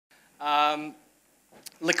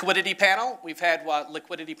Liquidity panel. We've had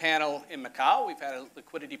liquidity panel in Macau. We've had a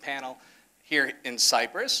liquidity panel here in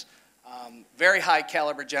Cyprus. Very high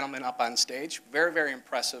caliber gentlemen up on stage. Very, very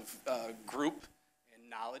impressive group and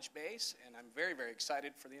knowledge base. And I'm very, very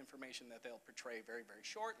excited for the information that they'll portray very, very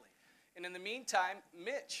shortly. And in the meantime,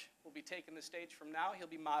 Mitch will be taking the stage from now. He'll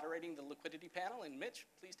be moderating the liquidity panel. And Mitch,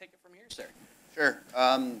 please take it from here, sir. Sure.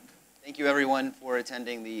 Thank you, everyone, for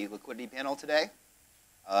attending the liquidity panel today.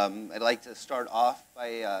 I'd like to start off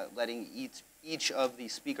by letting each of the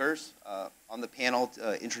speakers on the panel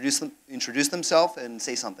introduce themselves and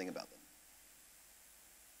say something about them.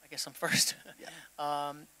 I guess I'm first.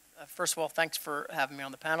 Yeah. First of all, thanks for having me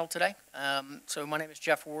on the panel today. So my name is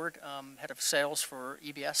Jeff Ward, head of sales for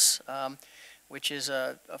EBS, which is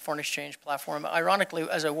a foreign exchange platform. Ironically,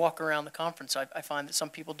 as I walk around the conference, I find that some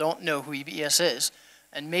people don't know who EBS is,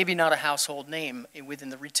 and maybe not a household name within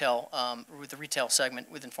the retail, with the retail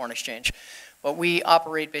segment within foreign exchange. But we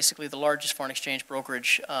operate basically the largest foreign exchange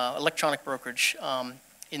brokerage, electronic brokerage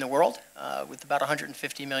in the world, with about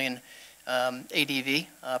 150 million ADV.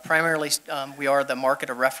 Primarily, we are the market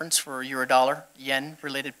of reference for euro-dollar,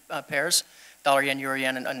 yen-related pairs, dollar-yen,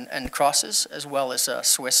 euro-yen, and crosses, as well as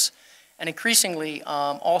Swiss. And increasingly,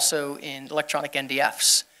 also in electronic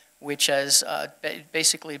NDFs, which has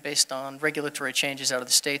basically based on regulatory changes out of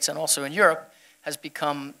the States and also in Europe, has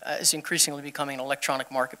become, is increasingly becoming an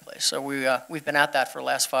electronic marketplace. So we've been at that for the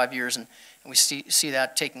last 5 years, and we see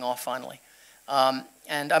that taking off finally.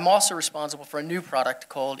 And I'm also responsible for a new product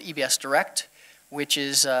called EBS Direct, which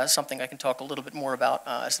is something I can talk a little bit more about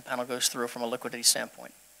as the panel goes through from a liquidity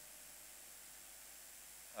standpoint.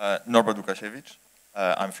 Norbert Lukasiewicz.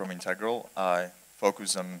 I'm from Integral. I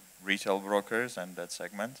focus on retail brokers and that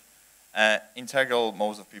segment. Integral,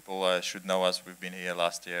 most of people should know us. We've been here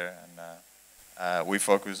last year, and we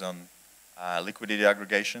focus on liquidity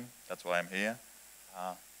aggregation. That's why I'm here.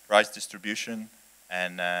 Price distribution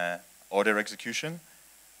and order execution.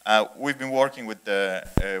 We've been working with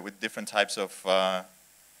different types of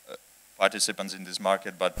participants in this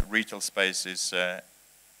market, but the retail space is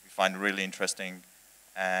we find really interesting,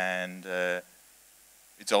 and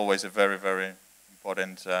it's always a very, very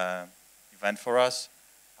important event for us.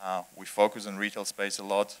 We focus on retail space a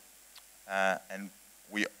lot, and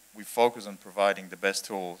we focus on providing the best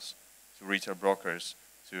tools to retail brokers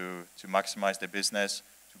to maximize their business,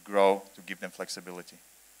 to grow, to give them flexibility.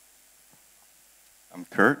 I'm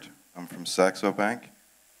Kurt. I'm from Saxo Bank.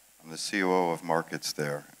 I'm the COO of markets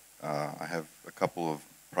there. I have a couple of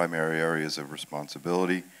primary areas of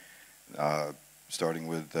responsibility, starting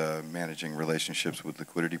with managing relationships with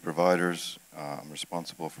liquidity providers. I'm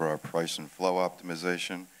responsible for our price and flow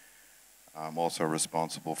optimization. I'm also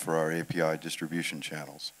responsible for our API distribution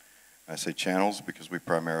channels. I say channels because we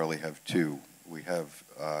primarily have two. We have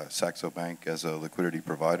Saxo Bank as a liquidity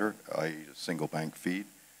provider, i.e. a single bank feed.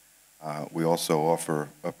 We also offer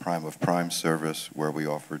a prime of prime service where we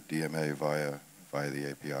offer DMA via the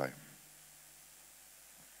API.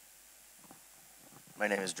 My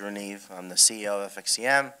name is Drew Neve. I'm the CEO of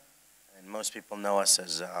FXCM, and most people know us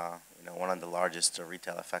as one of the largest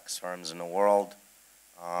retail FX firms in the world.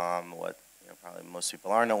 What probably most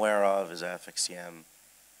people aren't aware of is that FXCM,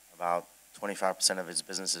 about 25% of its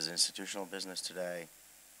business is institutional business today.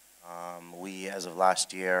 We, as of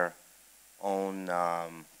last year, own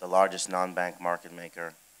the largest non-bank market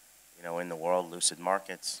maker, in the world, Lucid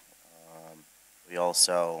Markets. We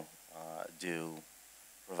also do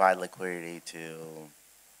provide liquidity to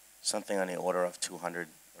something on the order of 200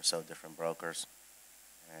 or so different brokers,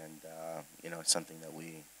 and it's something that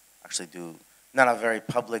we actually do, not a very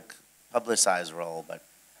publicized role, but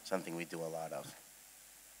something we do a lot of.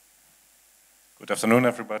 Good afternoon,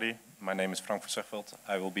 everybody. My name is Frank van Zegveld.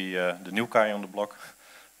 I will be the new guy on the block.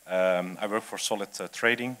 I work for Solid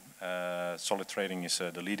Trading. Solid Trading is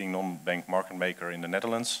the leading non-bank market maker in the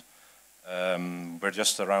Netherlands. We're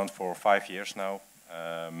just around for 5 years now.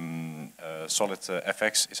 Solid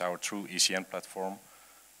FX is our true ECN platform.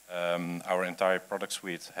 Our entire product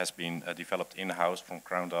suite has been developed in-house from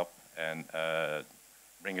ground up, and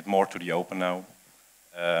bring it more to the open now.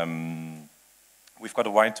 We've got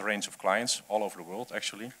a wide range of clients all over the world,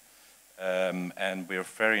 actually. And we're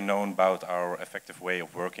very known about our effective way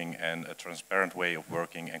of working and a transparent way of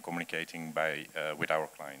working and communicating with our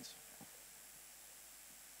clients.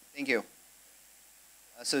 Thank you.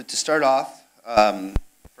 So to start off,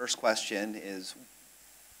 first question is,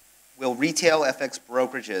 will retail FX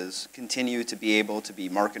brokerages continue to be able to be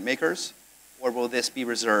market makers, or will this be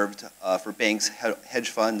reserved for banks, hedge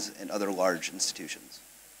funds, and other large institutions?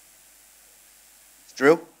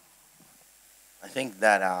 Drew? I think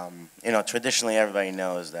that, traditionally everybody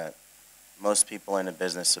knows that most people in the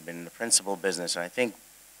business have been in the principal business, and I think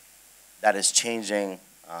that is changing,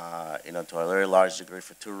 to a very large degree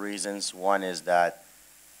for two reasons. One is that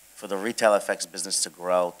for the retail FX business to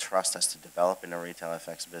grow, trust has to develop in the retail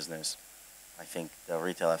FX business. I think the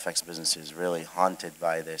retail FX business is really haunted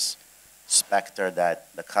by this specter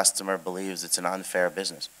that the customer believes it's an unfair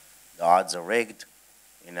business. The odds are rigged.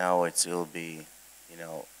 It'll be,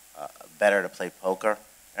 better to play poker.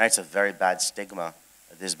 And it's a very bad stigma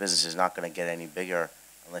that this business is not going to get any bigger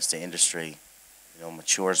unless the industry,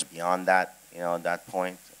 matures beyond that, at that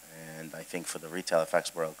point. And I think for the retail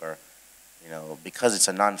FX broker, because it's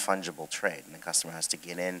a non-fungible trade and the customer has to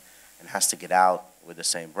get in and has to get out with the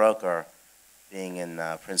same broker, being in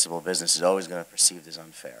principal business is always going to be perceived as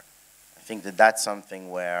unfair. I think that that's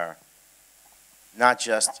something where not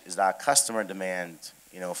just is that customer demand,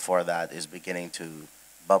 for that is beginning to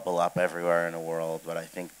bubble up everywhere in the world, but I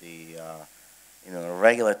think the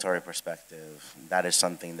regulatory perspective, that is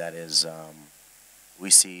something that is, we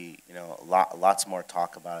see, lots more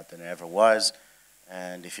talk about it than there ever was.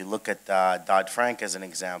 And if you look at Dodd-Frank as an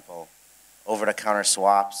example, over-the-counter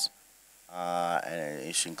swaps, and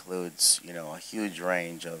it includes, a huge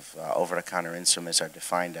range of over-the-counter instruments are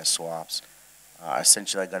defined as swaps, are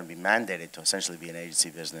essentially going to be mandated to essentially be an agency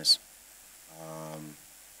business,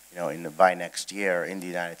 by next year in the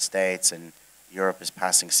United States, and Europe is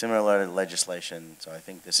passing similar legislation. So I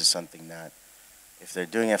think this is something that, if they're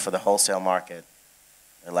doing it for the wholesale market,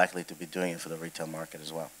 they're likely to be doing it for the retail market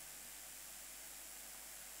as well.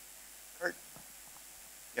 Kurt?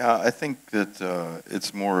 Yeah, I think that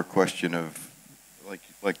it's more a question of,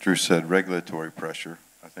 like Drew said, regulatory pressure.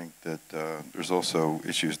 I think that there's also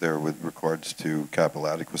issues there with regards to capital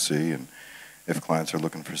adequacy, and if clients are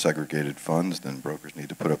looking for segregated funds, then brokers need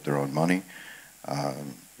to put up their own money.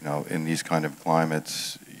 In these kind of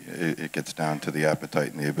climates, it gets down to the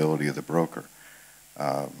appetite and the ability of the broker.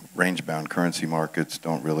 Range-bound currency markets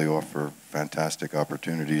don't really offer fantastic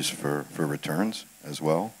opportunities for returns as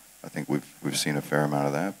well. I think we've seen a fair amount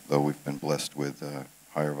of that, though we've been blessed with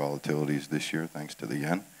higher volatilities this year thanks to the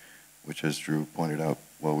yen, which, as Drew pointed out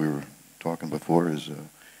while we were talking before, is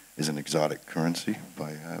an exotic currency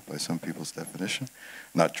by some people's definition.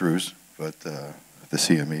 Not Drew's, but the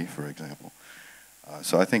CME, for example.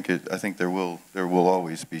 So I think there will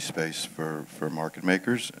always be space for market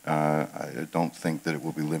makers. I don't think that it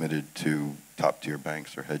will be limited to top-tier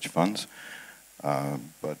banks or hedge funds,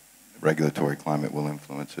 but regulatory climate will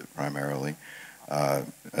influence it primarily.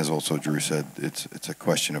 As also Drew said, it's a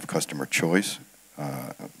question of customer choice.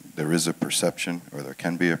 There is a perception, or there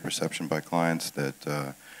can be a perception by clients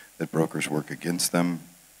that brokers work against them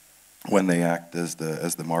when they act as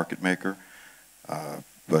the market maker.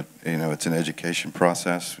 But it's an education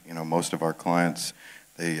process. Most of our clients,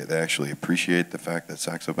 they actually appreciate the fact that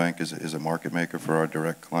Saxo Bank is a market maker for our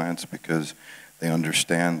direct clients, because they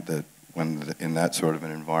understand that when in that sort of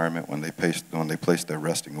an environment, when they place their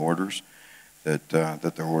resting orders, that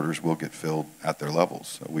their orders will get filled at their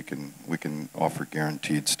levels. So we can offer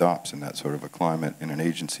guaranteed stops in that sort of a climate. In an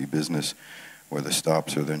agency business, where the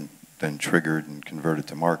stops are then triggered and converted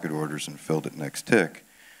to market orders and filled at next tick,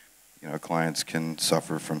 clients can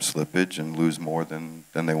suffer from slippage and lose more than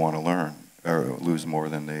they want to learn, or lose more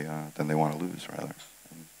than they want to lose, rather.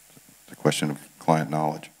 And it's a question of client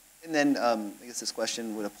knowledge. And then I guess this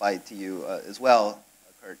question would apply to you as well,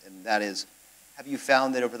 Kurt, and that is, have you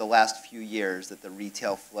found that over the last few years that the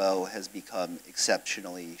retail flow has become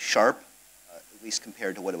exceptionally sharp, at least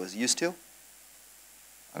compared to what it was used to?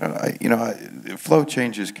 I don't know. Flow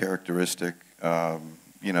change is characteristic.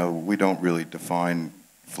 We don't really define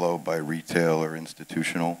flow by retail or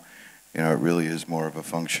institutional. It really is more of a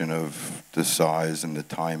function of the size and the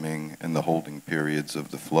timing and the holding periods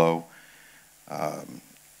of the flow.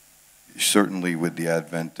 Certainly with the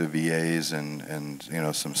advent of EAs and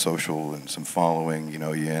some social and some following,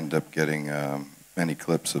 you end up getting many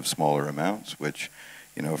clips of smaller amounts, which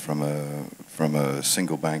from a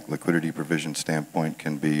single bank liquidity provision standpoint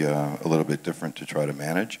can be a little bit different to try to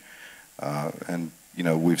manage. And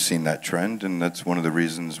we've seen that trend, and that's one of the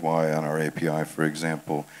reasons why on our API, for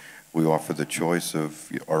example, we offer the choice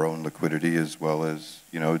of our own liquidity as well as,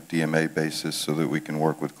 DMA basis, so that we can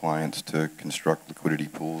work with clients to construct liquidity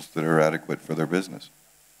pools that are adequate for their business.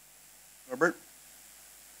 Robert?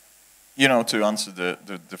 To answer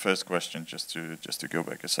the first question, just to go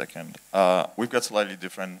back a second, we've got slightly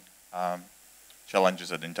different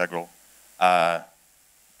challenges at Integral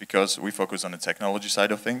because we focus on the technology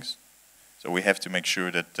side of things. So we have to make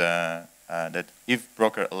sure that that if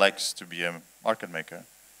broker elects to be a market maker,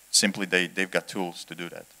 simply they've got tools to do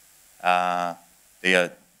that.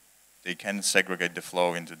 They can segregate the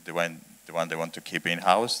flow into the one they want to keep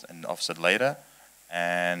in-house and offset later,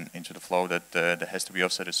 and into the flow that has to be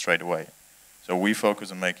offset straight away. So we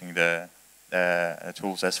focus on making the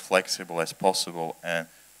tools as flexible as possible, and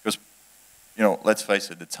because, you know, let's face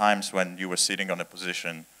it, the times when you were sitting on a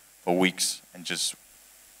position for weeks and just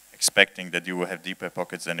expecting that you will have deeper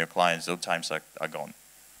pockets than your clients, those times are gone.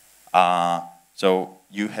 So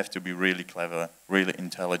you have to be really clever, really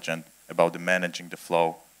intelligent about managing the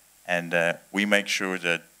flow, and we make sure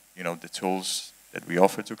that, you know, the tools that we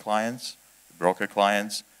offer to clients, the broker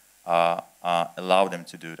clients, allow them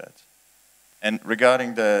to do that. And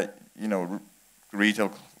regarding the, you know,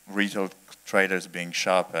 retail traders being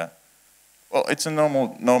sharper, well, it's a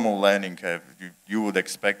normal learning curve. You would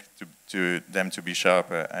expect them to be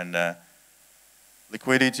sharper, and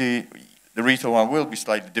liquidity, the retail one will be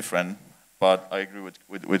slightly different, but I agree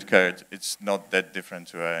with Kurt. It's not that different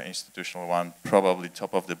to an institutional one. Probably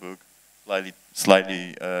top of the book,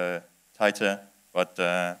 slightly tighter, but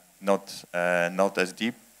not as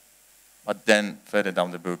deep. But then further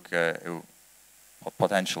down the book, it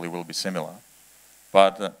potentially will be similar.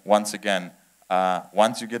 But once again,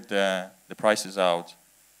 once you get the prices out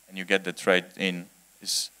and you get the trade in,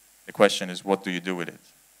 the question is, what do you do with it?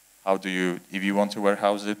 How do you, if you want to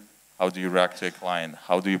warehouse it, how do you react to a client?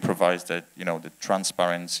 How do you provide that, you know, the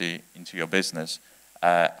transparency into your business?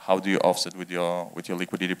 How do you offset with your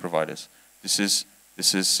liquidity providers? This is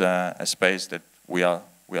a space that we are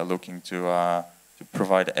looking to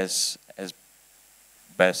provide as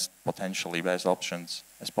potentially best options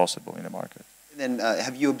as possible in the market. And then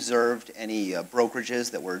have you observed any brokerages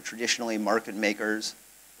that were traditionally market makers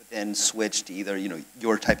but then switched to either, you know,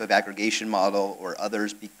 your type of aggregation model or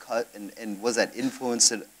others, because, and was that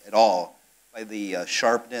influenced at all by the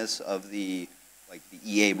sharpness of the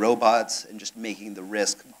EA robots and just making the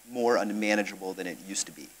risk more unmanageable than it used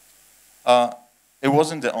to be? It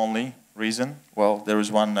wasn't the only reason. Well, there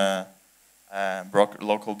is one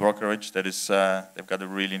local brokerage that is, they've got a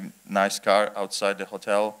really nice car outside the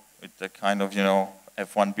hotel with the kind of, you know,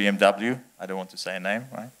 F1 BMW. I don't want to say a name,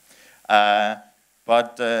 right?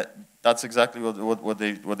 But that's exactly what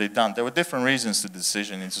they've done. There were different reasons to the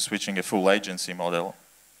decision into switching a full agency model,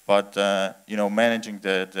 but you know, managing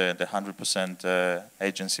the 100%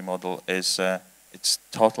 agency model is it's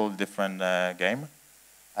totally different game.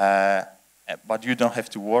 But you don't have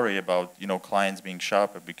to worry about, you know, clients being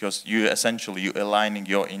sharper, because you're aligning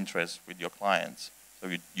your interests with your clients. So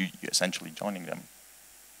you're essentially joining them.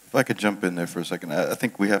 If I could jump in there for a second, I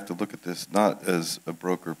think we have to look at this not as a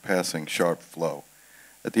broker passing sharp flow.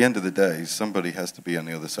 At the end of the day, somebody has to be on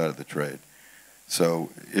the other side of the trade. So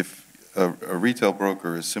if a retail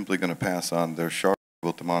broker is simply going to pass on their sharp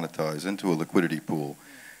able to monetize into a liquidity pool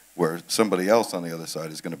where somebody else on the other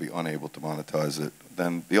side is going to be unable to monetize it,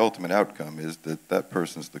 then the ultimate outcome is that that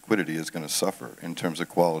person's liquidity is going to suffer in terms of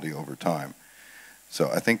quality over time. So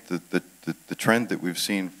I think that the trend that we've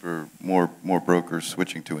seen for more brokers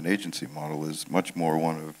switching to an agency model is much more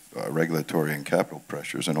one of regulatory and capital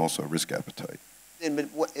pressures and also risk appetite.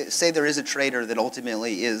 But say there is a trader that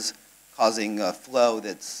ultimately is causing a flow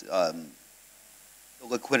that's the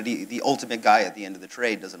liquidity, the ultimate guy at the end of the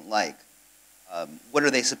trade doesn't like. What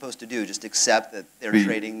are they supposed to do? Just accept that their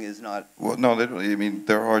trading is not? Well, no, they don't. I mean,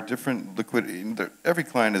 there are different liquidity. Every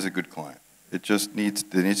client is a good client. It just needs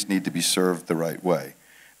to be served the right way.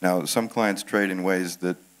 Now, some clients trade in ways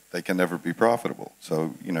that they can never be profitable.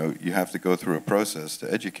 So, you know, you have to go through a process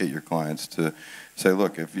to educate your clients to say,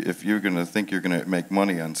 look, if you're going to think you're going to make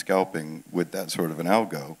money on scalping with that sort of an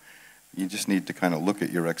algo, you just need to kind of look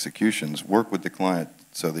at your executions, work with the client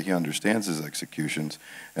so that he understands his executions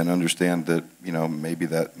and understand that, you know, maybe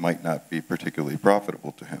that might not be particularly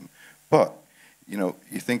profitable to him. But, you know,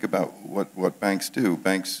 you think about what banks do.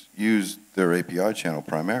 Banks use their API channel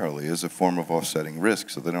primarily as a form of offsetting risk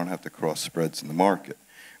so they don't have to cross spreads in the market,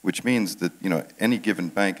 which means that, you know, any given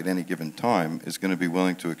bank at any given time is going to be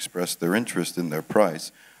willing to express their interest in their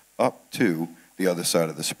price up to the other side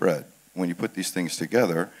of the spread. When you put these things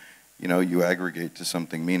together, you know, you aggregate to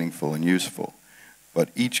something meaningful and useful. But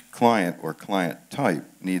each client or client type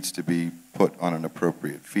needs to be put on an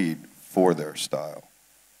appropriate feed for their style.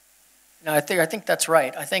 No, I think that's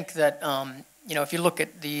right. I think that you know, if you look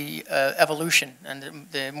at the evolution and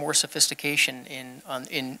the more sophistication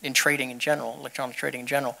in trading in general, electronic trading in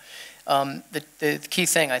general, the key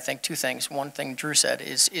thing, I think, two things. One thing Drew said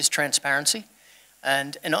is transparency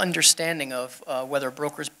and an understanding of whether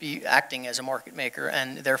brokers be acting as a market maker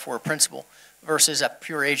and therefore a principal versus a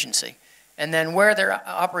pure agency. And then where they're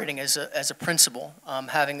operating as a principal,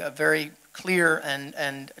 having a very clear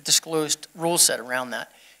and disclosed rule set around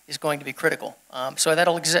that is going to be critical. So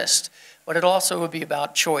that'll exist. but it also would be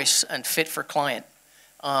about choice and fit for client.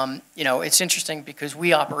 You know, it's interesting because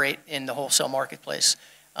we operate in the wholesale marketplace.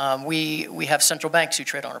 We have central banks who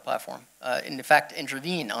trade on our platform, in fact,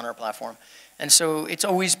 intervene on our platform. And so it's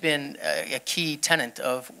always been a key tenet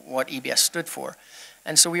of what EBS stood for.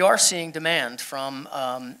 And so we are seeing demand from,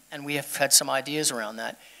 and we have had some ideas around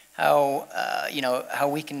that, how, you know, how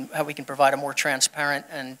we can provide a more transparent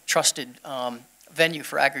and trusted venue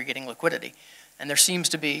for aggregating liquidity. And there seems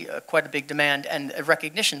to be quite a big demand and a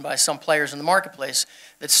recognition by some players in the marketplace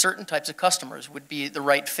that certain types of customers would be the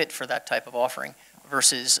right fit for that type of offering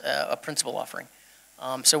versus a principal offering.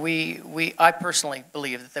 So I personally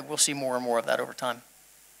believe that we'll see more and more of that over time.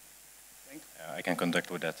 I can contact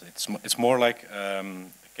with that. It's more like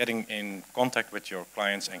getting in contact with your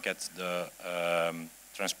clients and get the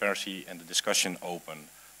transparency and the discussion open.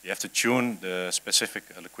 You have to tune the specific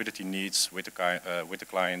liquidity needs with the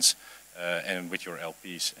clients and with your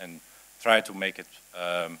LPs, and try to make it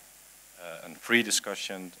a free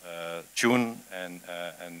discussion, tune and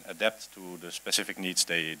adapt to the specific needs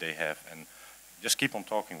they have, and just keep on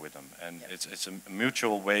talking with them. And it's a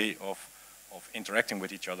mutual way of interacting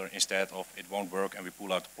with each other instead of it won't work and we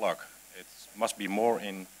pull out the plug. It must be more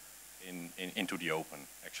into the open,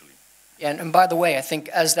 actually. Yeah, and by the way, I think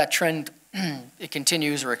as that trend it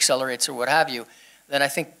continues or accelerates or what have you, then I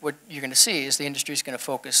think what you're going to see is the industry is going to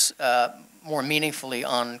focus more meaningfully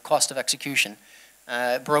on cost of execution,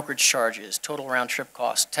 brokerage charges, total round-trip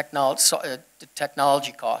costs,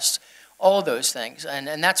 technology costs, all of those things.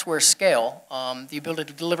 And that's where scale, the ability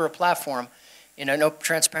to deliver a platform in a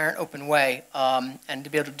transparent, open way, and to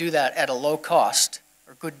be able to do that at a low cost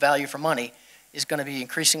or good value for money is going to be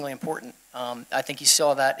increasingly important. I think you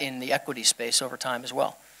saw that in the equity space over time as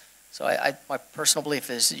well. So my personal belief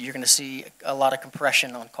is that you're going to see a lot of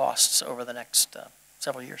compression on costs over the next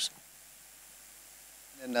several years.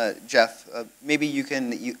 And Jeff, maybe you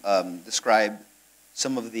can describe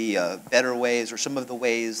some of the better ways or some of the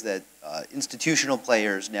ways that institutional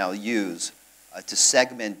players now use to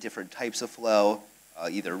segment different types of flow,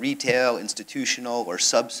 either retail, institutional, or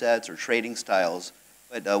subsets or trading styles.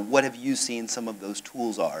 But what have you seen some of those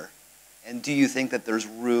tools are? And do you think that there's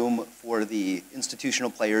room for the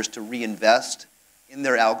institutional players to reinvest in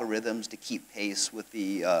their algorithms to keep pace with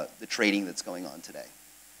the trading that's going on today?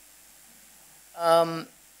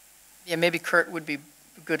 Yeah, maybe Kurt would be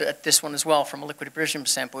good at this one as well from a liquidity provision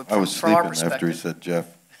standpoint. I was from our sleeping after he perspective. said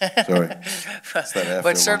Jeff. Sorry. It's that after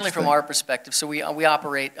But certainly lunch from thing. our perspective, so we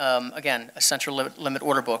operate, again, a central limit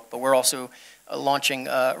order book, but we're also launching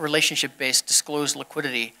a relationship-based disclosed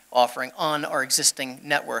liquidity offering on our existing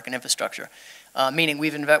network and infrastructure. Meaning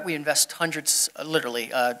we invest hundreds,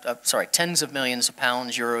 literally, tens of millions of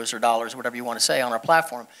pounds, euros, or dollars, whatever you want to say, on our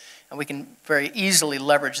platform. And we can very easily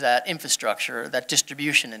leverage that infrastructure, that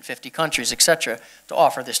distribution in 50 countries, et cetera, to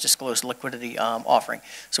offer this disclosed liquidity offering.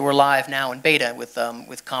 So we're live now in beta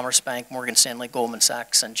with Commerce Bank, Morgan Stanley, Goldman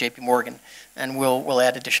Sachs, and JP Morgan, and we'll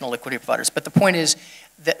add additional liquidity providers. But the point is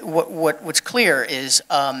that what's clear is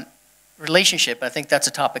relationship, and I think that's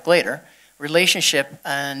a topic later, relationship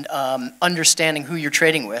and understanding who you're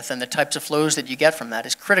trading with and the types of flows that you get from that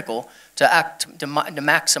is critical to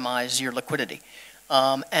maximize your liquidity.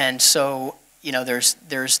 And so, you know,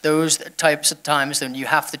 there's those types of times when you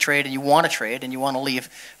have to trade and you want to leave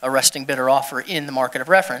a resting bid or offer in the market of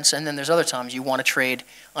reference, and then there's other times you want to trade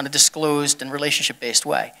on a disclosed and relationship-based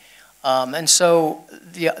way. And so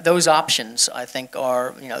those options, I think,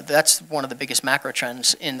 are, you know, that's one of the biggest macro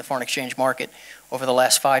trends in the foreign exchange market over the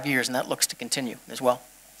last 5 years, and that looks to continue as well.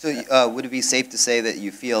 So would it be safe to say that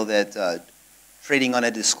you feel that trading on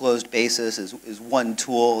a disclosed basis is one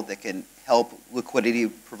tool that can help liquidity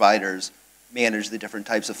providers manage the different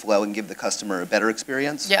types of flow and give the customer a better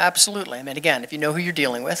experience? Yeah, absolutely. I mean, again, if you know who you're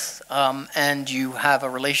dealing with and you have a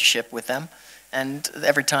relationship with them, and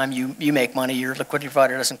every time you make money, your liquidity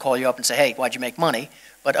provider doesn't call you up and say, hey, why'd you make money?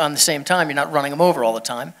 But on the same time, you're not running them over all the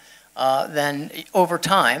time. Then over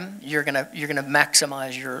time, you're gonna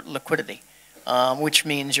maximize your liquidity, which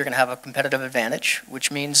means you're gonna have a competitive advantage, which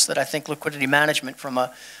means that I think liquidity management from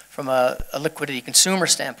a liquidity consumer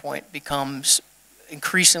standpoint becomes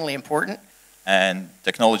increasingly important. And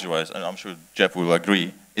technology-wise, and I'm sure Jeff will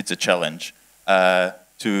agree, it's a challenge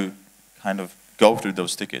to kind of go through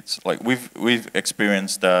those tickets. Like we've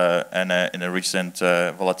experienced in a recent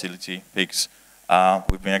volatility peaks,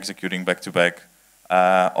 we've been executing back-to-back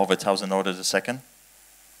over 1,000 orders a second.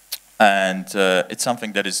 And it's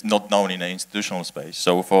something that is not known in the institutional space.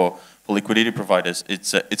 So for liquidity providers,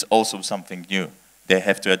 it's also something new. They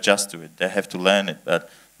have to adjust to it. They have to learn it. But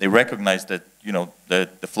they recognize that, you know, the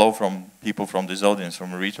flow from people from this audience,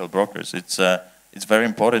 from retail brokers, it's very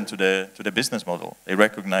important to the business model. They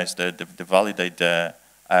recognize they validate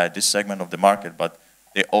this segment of the market, but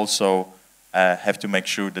they also have to make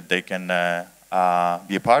sure that they can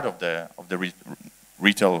be a part of the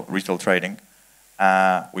retail trading.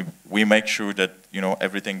 We make sure that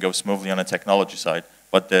everything goes smoothly on the technology side,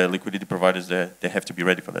 but the liquidity providers they have to be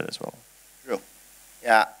ready for that as well. True.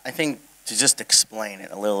 Yeah, I think to just explain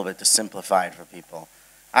it a little bit, to simplify it for people,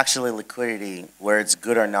 actually liquidity, where it's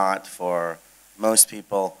good or not for most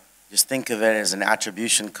people, just think of it as an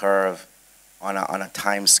attribution curve on a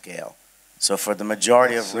time scale. So for the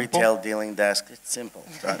majority of retail dealing desks, it's simple.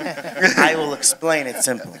 I will explain it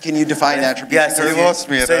simply. Can you define attribution? Yes, You lost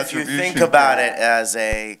me at so if you think about it as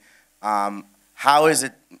a,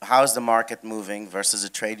 how's the market moving versus a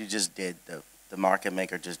trade you just did, the market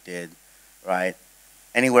maker just did, right?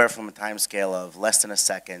 Anywhere from a time scale of less than a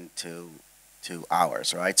second to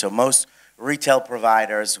hours, right? So most retail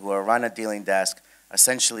providers who run a dealing desk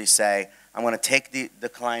essentially say, I'm going to take the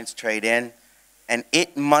client's trade in, and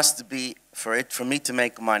it must be, for me to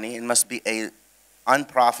make money, it must be a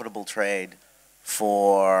unprofitable trade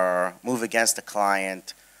for move against the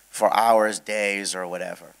client for hours, days, or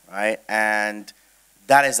whatever, right? And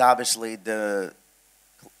that is obviously the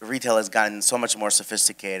retail has gotten so much more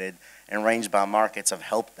sophisticated, and range-bound markets have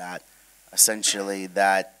helped that, essentially,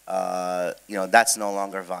 that that's no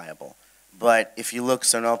longer viable. But if you look,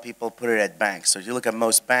 so now people put it at banks. So if you look at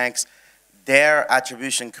most banks, their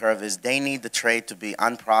attribution curve is they need the trade to be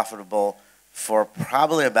unprofitable for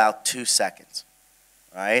probably about 2 seconds,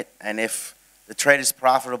 right? And if the trade is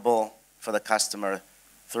profitable for the customer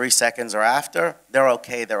 3 seconds or after, they're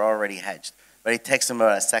okay, they're already hedged. But it takes them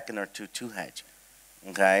about a second or two to hedge,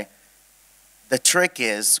 okay? The trick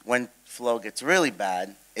is when flow gets really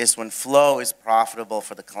bad is when flow is profitable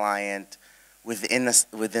for the client within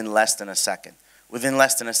less than a second. Within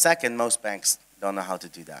less than a second, most banks don't know how to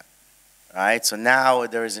do that, right? So now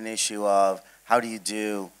there is an issue of how do you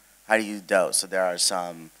dose? So there are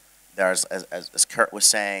some, as Kurt was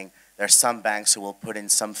saying, there are some banks who will put in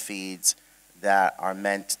some feeds that are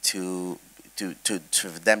meant for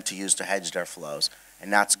them to use to hedge their flows,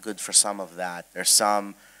 and that's good for some of that. There's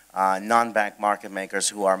some non-bank market makers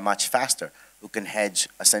who are much faster, who can hedge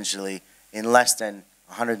essentially in less than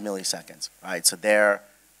 100 milliseconds, right? So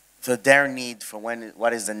their need for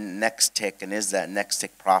what is the next tick, and is that next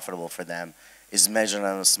tick profitable for them, is measured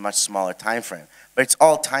on a much smaller time frame. But it's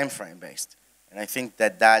all time frame based, and I think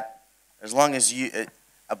that as long as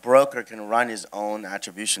a broker can run his own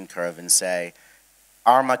attribution curve and say,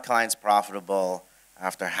 are my clients profitable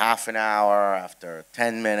after half an hour, after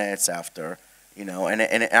 10 minutes, after,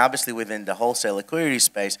 and obviously within the wholesale liquidity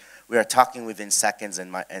space, we are talking within seconds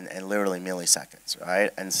and literally milliseconds, right?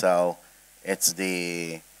 And so it's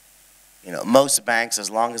most banks, as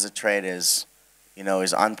long as the trade is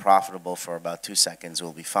unprofitable for about 2 seconds,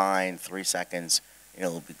 will be fine. 3 seconds,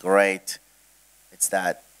 will be great. It's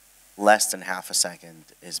that less than half a second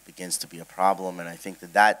begins to be a problem, and I think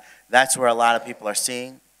that's where a lot of people are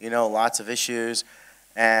seeing, lots of issues.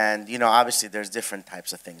 And, obviously there's different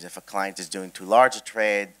types of things. If a client is doing too large a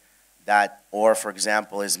trade, or for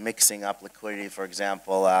example, is mixing up liquidity, for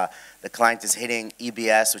example, the client is hitting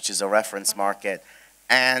EBS, which is a reference market,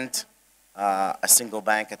 and a single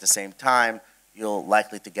bank at the same time, you're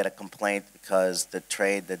likely to get a complaint because the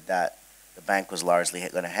trade that the bank was largely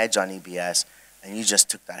going to hedge on EBS, and you just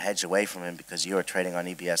took that hedge away from him because you were trading on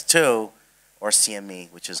EBS 2 or CME,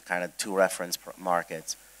 which is kind of two reference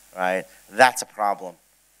markets, right? That's a problem,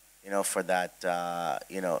 for that,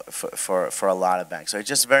 for a lot of banks. So it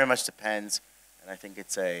just very much depends, and I think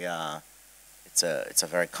it's a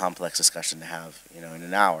very complex discussion to have, in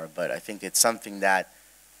an hour. But I think it's something that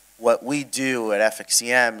what we do at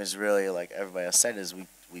FXCM is really, like everybody else said, is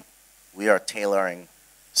we are tailoring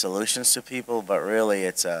solutions to people, but really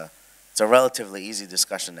it's a relatively easy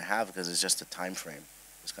discussion to have because it's just a time frame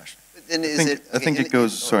discussion. I think it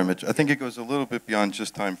goes. Sorry, Mitch. I think it goes a little bit beyond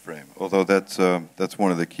just time frame. Although that's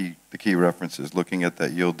one of the key references, looking at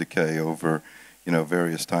that yield decay over,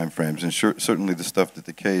 various time frames, and certainly the stuff that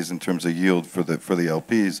decays in terms of yield for the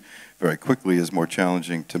LPs very quickly is more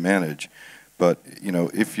challenging to manage. But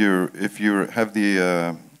if you have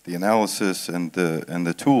the analysis and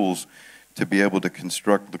the tools to be able to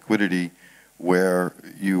construct liquidity where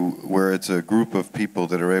it's a group of people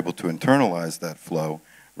that are able to internalize that flow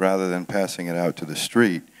rather than passing it out to the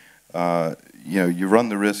street, you run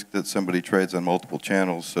the risk that somebody trades on multiple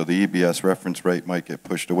channels, so the EBS reference rate might get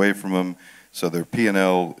pushed away from them, so their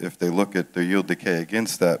P&L, if they look at their yield decay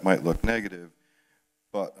against that, might look negative.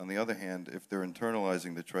 But on the other hand, if they're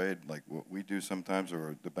internalizing the trade, like what we do sometimes,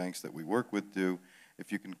 or the banks that we work with do,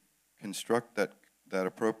 if you can construct that that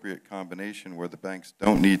appropriate combination where the banks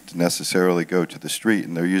don't need to necessarily go to the street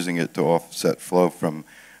and they're using it to offset flow from,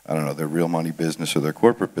 I don't know, their real money business or their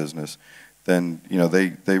corporate business, then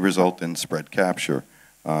they result in spread capture,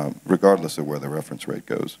 regardless of where the reference rate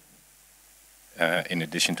goes. In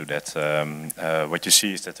addition to that, what you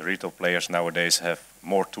see is that the retail players nowadays have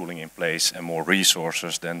more tooling in place and more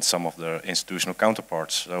resources than some of their institutional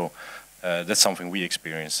counterparts. So that's something we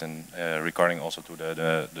experience. And regarding also to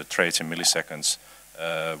the trades in milliseconds,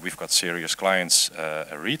 we've got serious clients,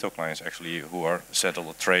 retail clients actually, who are settle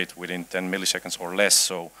a trade within 10 milliseconds or less.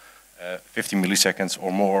 So 50 milliseconds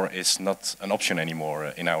or more is not an option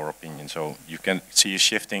anymore, in our opinion. So you can see a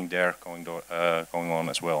shifting there going on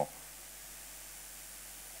as well.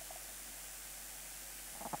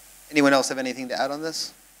 Anyone else have anything to add on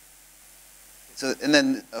this? So, and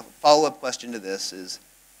then a follow-up question to this is,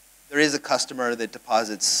 there is a customer that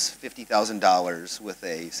deposits $50,000 with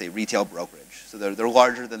a, say, retail brokerage. So they're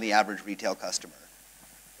larger than the average retail customer.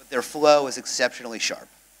 But their flow is exceptionally sharp.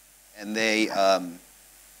 And they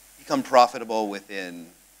become profitable within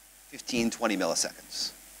 15, 20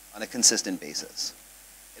 milliseconds on a consistent basis.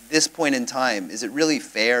 At this point in time, is it really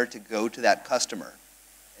fair to go to that customer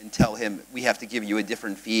and tell him, we have to give you a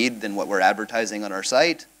different feed than what we're advertising on our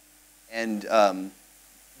site? And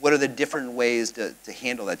what are the different ways to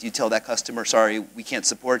handle that? Do you tell that customer, sorry, we can't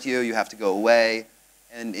support you, you have to go away?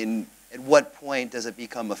 And at what point does it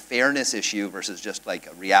become a fairness issue versus just like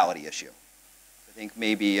a reality issue? I think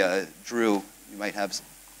maybe, Drew, you might have some.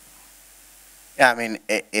 Yeah, I mean,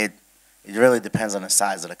 it really depends on the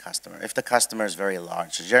size of the customer. If the customer is very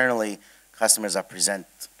large, so generally customers that present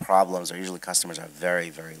problems are usually customers that are very,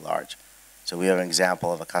 very large. So we have an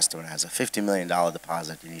example of a customer that has a $50 million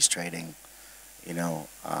deposit and he's trading,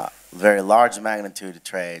 very large magnitude of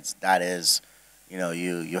trades. That is,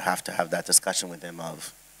 you have to have that discussion with him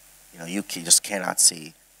of, you just cannot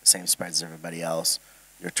see the same spreads as everybody else.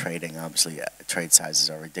 You're trading, obviously, trade sizes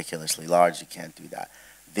are ridiculously large. You can't do that.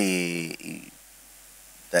 The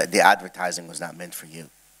advertising was not meant for you,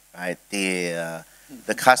 right?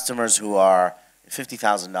 The customers who are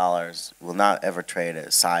 $50,000 will not ever trade a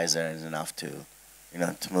size that is enough to,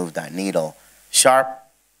 to move that needle. Sharp,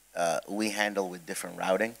 we handle with different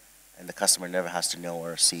routing, and the customer never has to know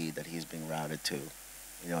or see that he's being routed to,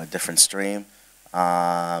 a different stream.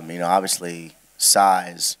 Obviously,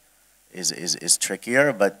 size is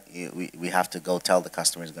trickier, but we have to go tell the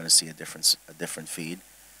customer he's going to see a different feed.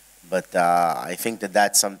 But I think that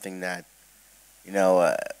that's something that,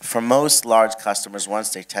 for most large customers, once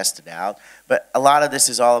they test it out, but a lot of this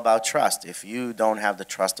is all about trust. If you don't have the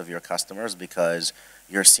trust of your customers because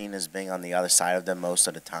you're seen as being on the other side of them most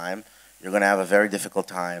of the time, you're going to have a very difficult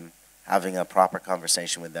time having a proper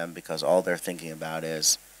conversation with them because all they're thinking about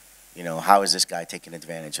is, how is this guy taking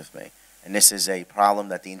advantage of me? And this is a problem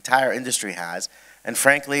that the entire industry has, and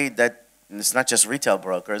frankly, and it's not just retail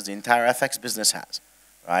brokers, the entire FX business has,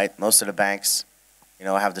 right? Most of the banks,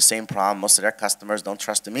 have the same problem. Most of their customers don't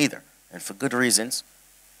trust them either, and for good reasons,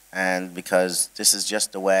 and because this is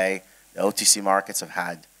just the way the OTC markets have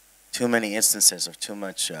had too many instances of too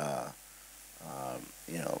much,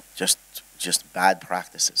 just bad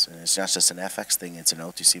practices. And it's not just an FX thing, it's an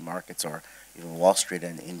OTC markets or even Wall Street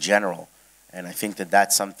in general. And I think that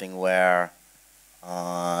that's something where,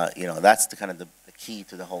 that's the kind of the key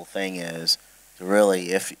to the whole thing is to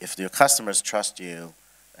really, if your customers trust you,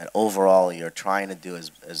 and overall you're trying to do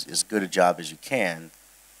as good a job as you can,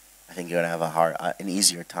 I think you're going to have an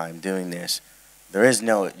easier time doing this. There is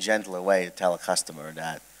no gentler way to tell a customer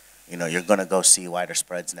that, you're going to go see wider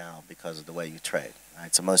spreads now because of the way you trade,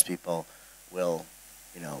 right? So most people will,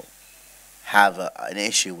 have an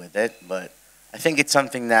issue with it, but I think it's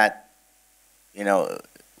something that, we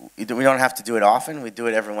don't have to do it often. We do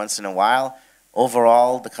it every once in a while.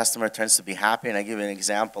 Overall, the customer tends to be happy, and I give you an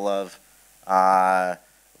example of,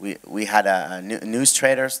 we had news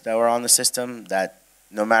traders that were on the system that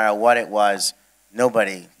no matter what it was,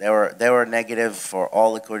 they were negative for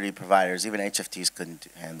all liquidity providers. Even HFTs couldn't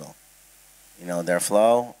handle, their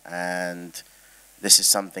flow. And this is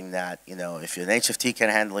something that, if an HFT can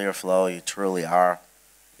handle your flow, you truly are,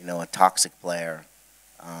 a toxic player.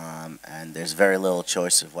 And there's very little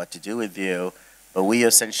choice of what to do with you. But we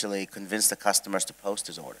essentially convinced the customers to post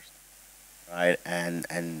his orders, right? And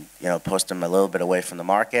post them a little bit away from the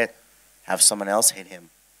market, have someone else hit him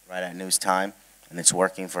right at news time, and it's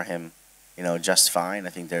working for him, just fine. I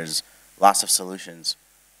think there's lots of solutions,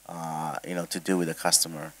 to do with the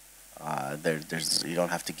customer. You don't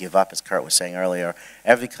have to give up, as Kurt was saying earlier.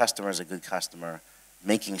 Every customer is a good customer.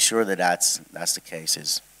 Making sure that that's the case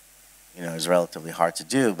is relatively hard to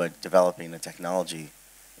do, but developing the technology,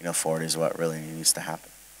 forward is what really needs to happen.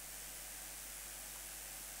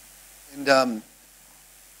 And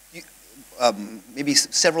maybe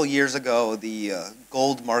several years ago, the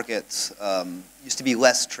gold markets used to be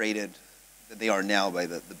less traded than they are now by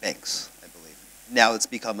the banks, I believe. Now it's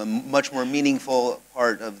become a much more meaningful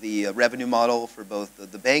part of the revenue model for both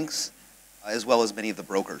the banks as well as many of the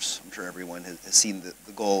brokers. I'm sure everyone has seen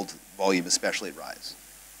the gold volume especially rise.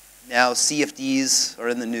 Now CFDs are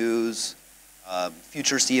in the news.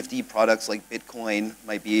 Future CFD products like Bitcoin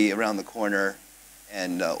might be around the corner.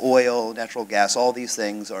 And oil, natural gas, all these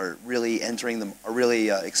things are really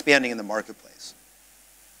expanding in the marketplace.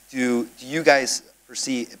 Do you guys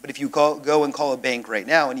foresee, but if you go and call a bank right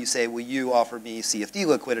now and you say, will you offer me CFD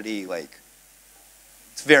liquidity, like,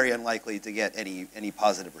 it's very unlikely to get any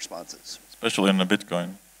positive responses. Especially on the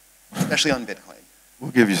Bitcoin. Especially on Bitcoin.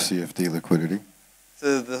 We'll give you CFD liquidity.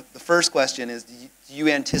 So the first question is, do you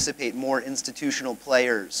anticipate more institutional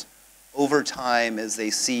players over time as they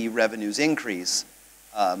see revenues increase,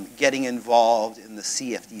 getting involved in the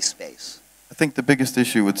CFD space? I think the biggest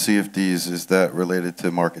issue with CFDs is that related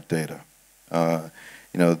to market data.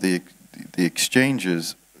 The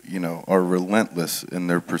exchanges, are relentless in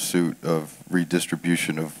their pursuit of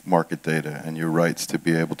redistribution of market data and your rights to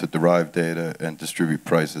be able to derive data and distribute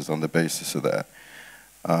prices on the basis of that.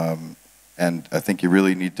 And I think you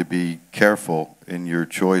really need to be careful in your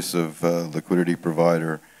choice of liquidity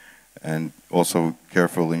provider, and also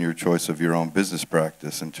careful in your choice of your own business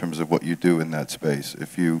practice in terms of what you do in that space.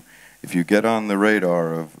 If you get on the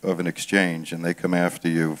radar of an exchange and they come after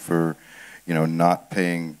you for, not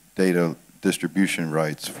paying data distribution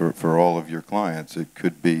rights for all of your clients, it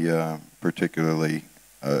could be a particularly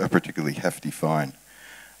hefty fine.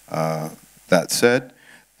 That said,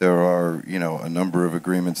 there are, a number of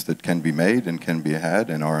agreements that can be made and can be had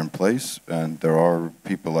and are in place, and there are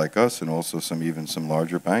people like us and also even some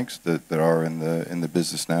larger banks that are in the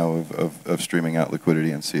business now of streaming out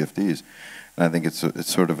liquidity and CFDs. And I think it's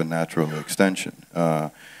sort of a natural extension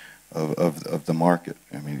of the market.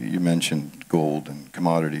 I mean, you mentioned gold and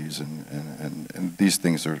commodities, and these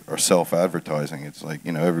things are self-advertising. It's like,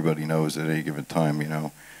 everybody knows at any given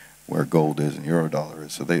time, where gold is and Eurodollar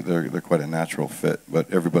is. So they're quite a natural fit. But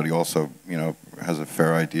everybody also, has a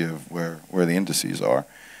fair idea of where the indices are.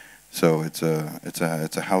 So it's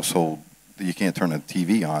a household. You can't turn a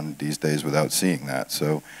TV on these days without seeing that.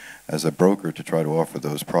 So as a broker, to try to offer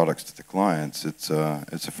those products to the clients, it's a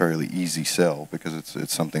fairly easy sell because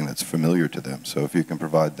it's something that's familiar to them. So if you can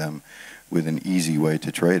provide them with an easy way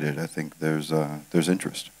to trade it, I think there's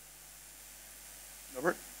interest.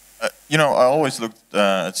 Robert? I always looked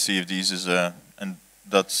at CFDs as and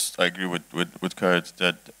I agree with Kurt,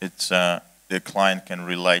 that it's the client can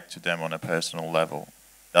relate to them on a personal level.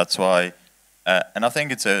 That's why, and I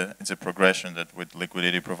think it's a progression that with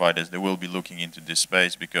liquidity providers they will be looking into this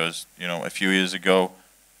space, because a few years ago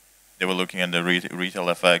they were looking at the retail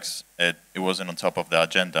FX. It wasn't on top of the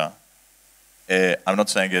agenda. I'm not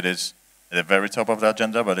saying it is at the very top of the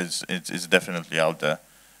agenda, but it's definitely up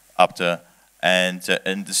there. And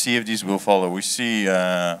the CFDs will follow. We see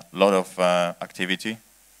a lot of activity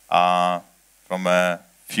from a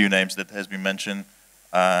few names that has been mentioned,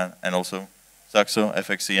 and also Saxo,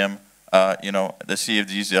 FXCM. The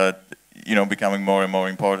CFDs are becoming more and more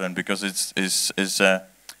important because it's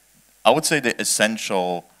I would say the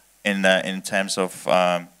essential in terms of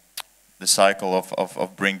the cycle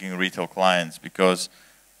of bringing retail clients, because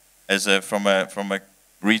from a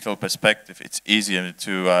retail perspective, it's easier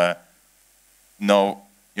to know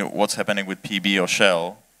what's happening with PB or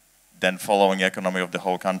Shell than following economy of the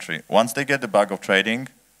whole country. Once they get the bug of trading,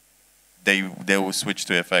 they will switch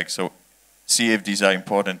to FX. So CFDs are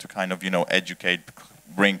important to kind of educate,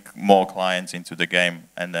 bring more clients into the game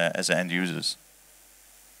and as end users.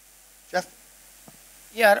 Jeff?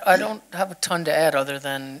 Yeah, I don't have a ton to add other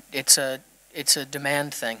than it's a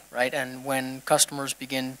demand thing, right? And when customers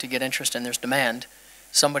begin to get interest and there's demand,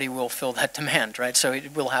 somebody will fill that demand, right? So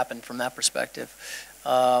it will happen from that perspective.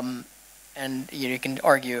 And you can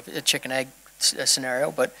argue a chicken-egg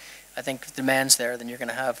scenario, but I think if demand's there, then you're going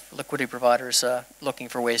to have liquidity providers looking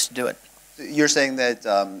for ways to do it. You're saying that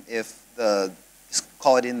if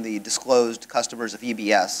call it in the disclosed customers of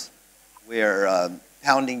EBS, we're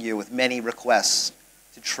pounding you with many requests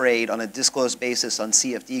to trade on a disclosed basis on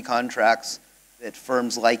CFD contracts, that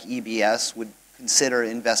firms like EBS would consider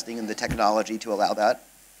investing in the technology to allow that?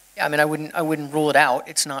 Yeah, I mean, I wouldn't rule it out.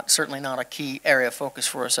 It's certainly not a key area of focus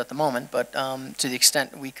for us at the moment, but to the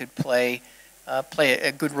extent we could play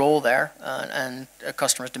a good role there, and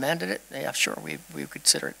customers demanded it, yeah, sure, we would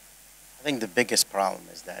consider it. I think the biggest problem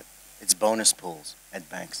is that it's bonus pools at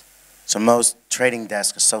banks. So most trading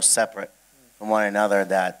desks are so separate from one another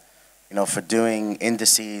that, you know, for doing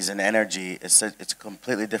indices and energy, it's a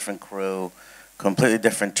completely different crew, completely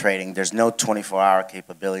different trading. There's no 24-hour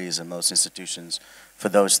capabilities in most institutions for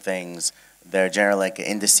those things. They're generally like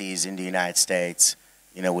indices in the United States,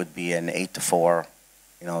 you know, would be an 8 to 4,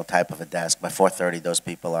 you know, type of a desk. By 4:30, those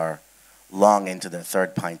people are long into their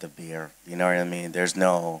third pint of beer. You know what I mean? They're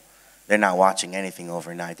not watching anything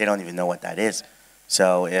overnight. They don't even know what that is.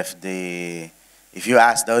 So if you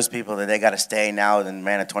ask those people that they got to stay now and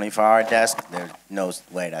man a 24-hour desk, there's no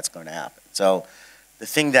way that's going to happen. So the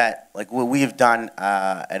thing that, like what we've done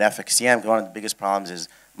at FXCM, one of the biggest problems is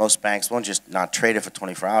most banks won't just not trade it for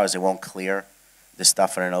 24 hours. They won't clear this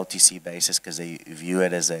stuff on an OTC basis because they view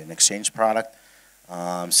it as an exchange product.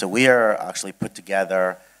 So we are actually put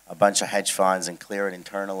together a bunch of hedge funds and clear it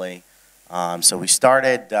internally. So we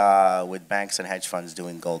started with banks and hedge funds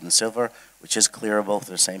doing gold and silver, which is clearable for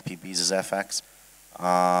the same PBs as FX.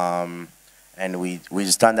 And we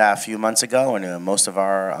just done that a few months ago, and most of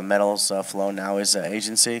our metals flow now is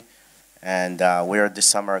agency. And we're this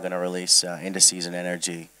summer going to release indices and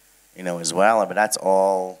energy, you know, as well. But that's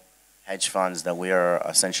all hedge funds that we are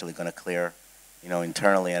essentially going to clear, you know,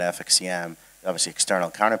 internally at FXCM. Obviously, external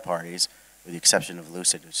counterparties, with the exception of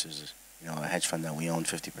Lucid, which is, you know, a hedge fund that we own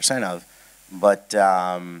 50% of. But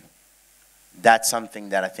that's something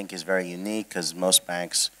that I think is very unique because most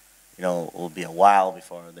banks, you know, will be a while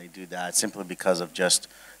before they do that, simply because of just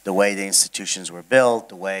the way the institutions were built,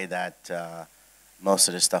 the way that most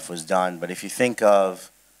of this stuff was done. But if you think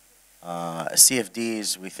of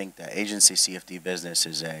CFDs, we think the agency CFD business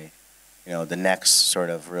is you know, the next sort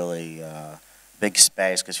of really big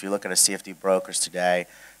space. Because if you look at a CFD brokers today,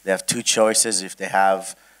 they have two choices. If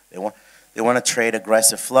they want to trade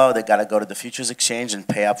aggressive flow, they got to go to the futures exchange and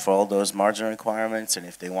pay up for all those margin requirements. And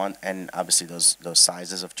if they want, and obviously those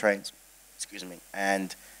sizes of trades, excuse me.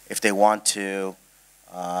 And if they want to,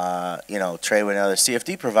 you know, trade with another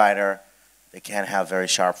CFD provider, they can't have very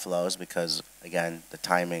sharp flows because, again, the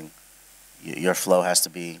timing, your flow has to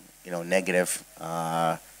be, you know, negative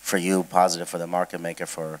for you, positive for the market maker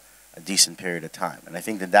for a decent period of time. And I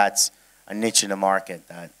think that that's a niche in the market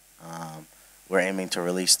that we're aiming to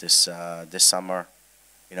release this summer,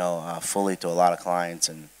 you know, fully to a lot of clients,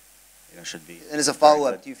 and, you know, should be. And as a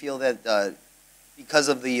follow-up, do you feel that because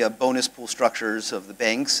of the bonus pool structures of the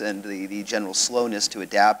banks and the general slowness to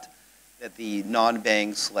adapt, that the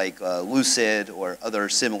non-banks like Lucid or other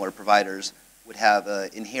similar providers would have an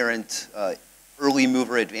inherent early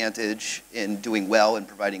mover advantage in doing well and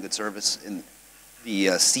providing good service in the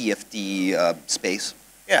CFD space?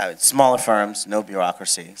 Yeah, it's smaller firms, no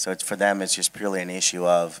bureaucracy. So it's, for them, it's just purely an issue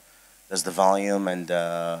of, does the volume and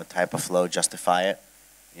type of flow justify it?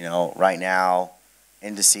 You know, right now,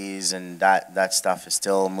 indices and that stuff is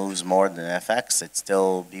still moves more than FX. It's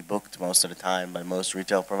still be booked most of the time by most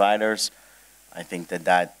retail providers. I think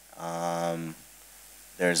that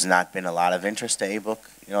there's not been a lot of interest to A-book,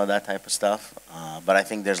 you know, that type of stuff. But I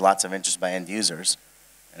think there's lots of interest by end users.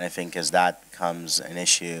 And I think as that becomes an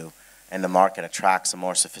issue and the market attracts a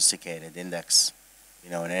more sophisticated index, you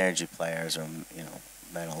know, and energy players or, you know,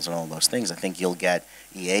 metals and all those things, I think you'll get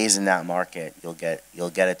EAs in that market. You'll get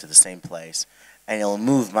it to the same place, and it'll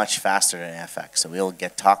move much faster than FX. So it'll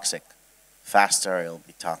get toxic faster. It'll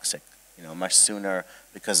be toxic, you know, much sooner,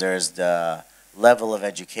 because there's the level of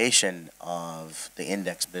education of the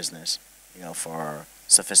index business, you know, for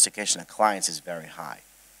sophistication of clients is very high.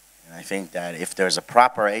 And I think that if there's a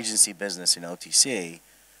proper agency business in OTC,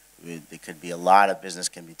 there could be a lot of business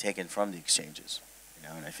can be taken from the exchanges, you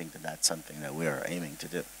know, and I think that that's something that we're aiming to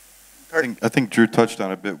do. I think Drew touched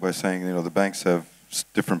on a bit by saying, you know, the banks have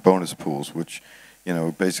different bonus pools, which, you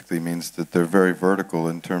know, basically means that they're very vertical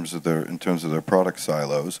in terms of their product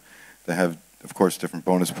silos. They have, of course, different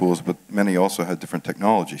bonus pools, but many also have different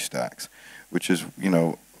technology stacks, which is, you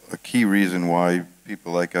know, a key reason why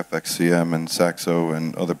people like FXCM and Saxo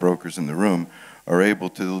and other brokers in the room are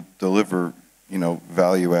able to deliver, you know,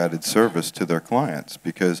 value-added service to their clients,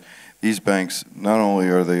 because these banks, not only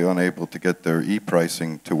are they unable to get their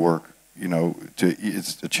e-pricing to work, you know,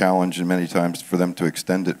 it's a challenge and many times for them to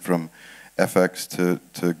extend it from FX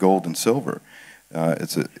to gold and silver.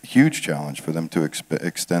 It's a huge challenge for them to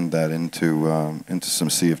extend that into some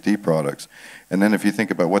CFD products. And then if you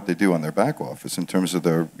think about what they do on their back office in terms of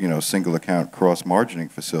their, you know, single account cross-margining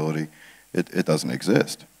facility, it doesn't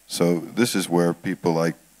exist. So this is where people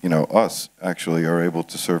like, you know, us actually are able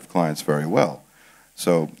to serve clients very well.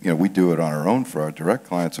 So, you know, we do it on our own for our direct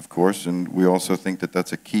clients, of course, and we also think that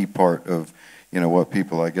that's a key part of, you know, what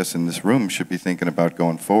people, I guess, in this room should be thinking about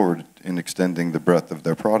going forward in extending the breadth of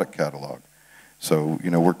their product catalog. So,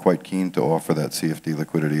 we're quite keen to offer that CFD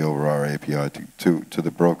liquidity over our API to the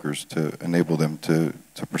brokers to enable them to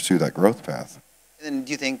pursue that growth path. And then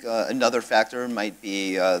do you think another factor might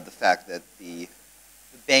be the fact that the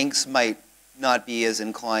banks might not be as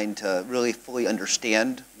inclined to really fully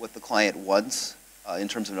understand what the client wants in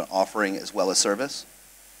terms of an offering as well as service?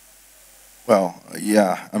 Well,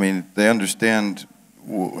 yeah. I mean, they understand.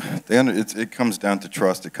 It comes down to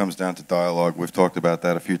trust. It comes down to dialogue. We've talked about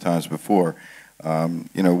that a few times before.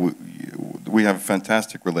 We have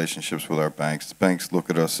fantastic relationships with our banks. The banks look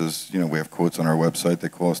at us as, we have quotes on our website. They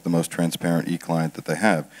call us the most transparent e-client that they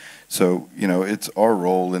have. So, it's our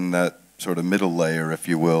role in that sort of middle layer, if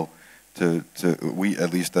you will, we,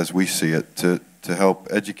 at least as we see it, to help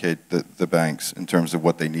educate the banks in terms of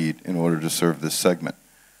what they need in order to serve this segment.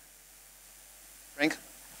 Frank?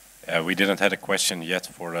 We didn't have a question yet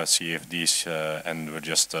for CFDs, and we're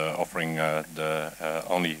just offering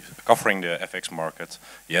only covering the FX market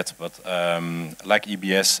yet. But like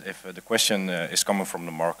EBS, if the question is coming from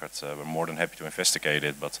the market, we're more than happy to investigate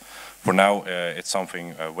it. But for now, it's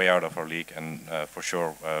something way out of our league, and for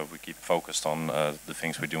sure we keep focused on the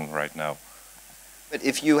things we're doing right now. But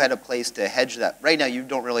if you had a place to hedge that, right now you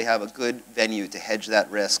don't really have a good venue to hedge that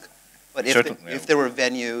risk. But if there were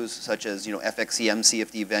venues such as, FXCM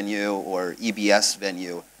CFD venue or EBS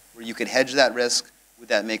venue where you could hedge that risk, would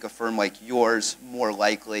that make a firm like yours more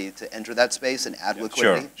likely to enter that space and add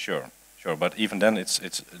liquidity? Sure. But even then, it's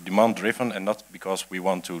demand driven, and not because we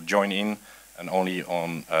want to join in, and only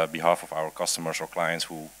on behalf of our customers or clients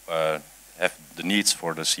who have the needs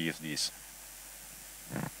for the CFDs.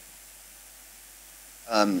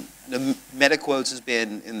 The MetaQuotes has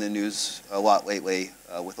been in the news a lot lately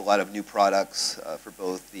with a lot of new products for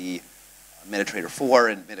both the MetaTrader 4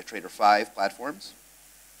 and MetaTrader 5 platforms.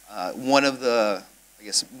 One of the, I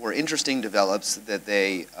guess, more interesting developments that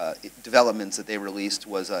they released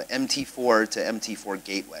was MT4 to MT4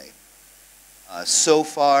 Gateway. So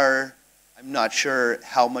far, I'm not sure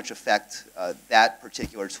how much effect that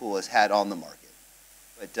particular tool has had on the market.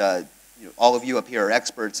 But all of you up here are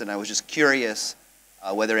experts, and I was just curious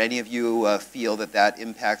whether any of you feel that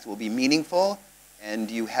impact will be meaningful, and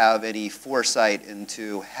do you have any foresight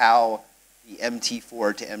into how the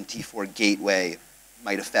MT4 to MT4 gateway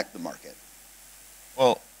might affect the market?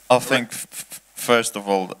 Well, I think first of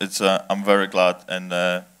all, I'm very glad and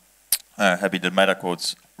happy that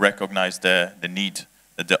MetaQuotes recognize the need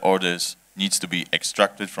that the orders needs to be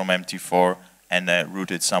extracted from MT4 and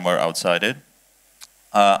routed somewhere outside it.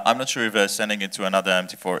 I'm not sure if sending it to another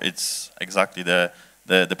MT4 it's exactly the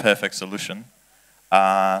perfect solution,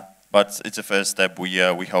 but it's a first step.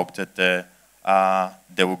 We hope that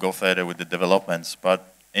they will go further with the developments.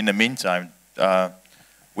 But in meantime,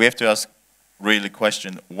 we have to ask really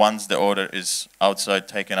question, once the order is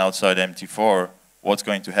taken outside MT4, what's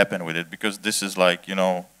going to happen with it? Because this is like,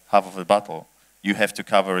 half of the battle. You have to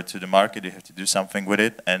cover it to the market, you have to do something with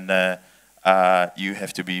it, and you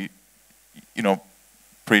have to be,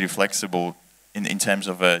 pretty flexible in terms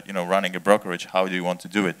of, running a brokerage. How do you want to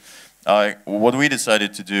do it? What we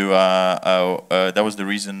decided to do, that was the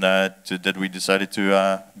reason that we decided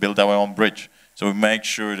to build our own bridge. So we make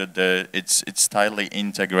sure that it's tightly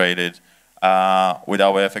integrated with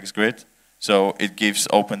our FX grid. So it gives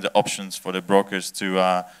open the options for the brokers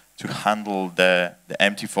to handle the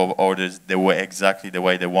MT4 orders exactly the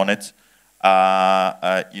way they want it.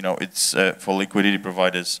 It's for liquidity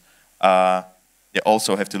providers. They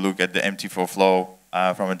also have to look at the MT4 flow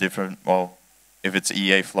from a different, if it's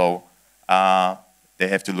EA flow, they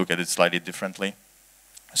have to look at it slightly differently.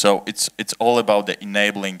 So it's all about the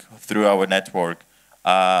enabling through our network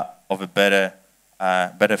of a better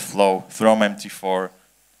flow from MT4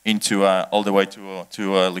 into all the way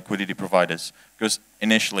to liquidity providers. Because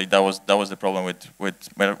initially that was the problem with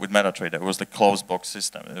MetaTrader. It was the closed box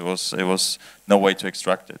system. It was no way to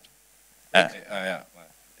extract it. Yeah.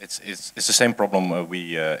 It's the same problem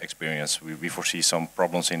we experience. We foresee some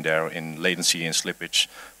problems in there in latency and slippage,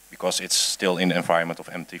 because it's still in the environment of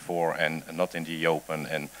MT4 and not in the open,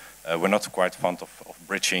 and we're not quite fond of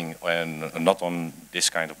bridging and not on this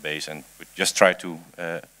kind of base, and we just try to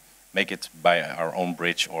make it by our own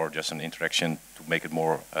bridge or just an interaction to make it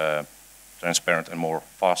more transparent and more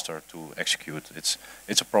faster to execute.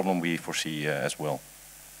 It's a problem we foresee as well.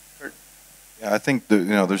 Yeah, I think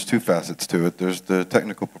there's two facets to it. There's the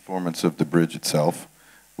technical performance of the bridge itself,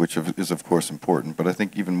 which is of course important, but I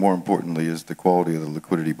think even more importantly is the quality of the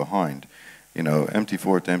liquidity behind.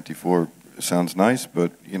 MT4 to MT4 sounds nice,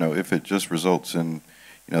 but if it just results in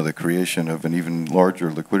the creation of an even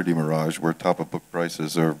larger liquidity mirage where top-of-book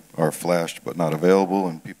prices are flashed but not available,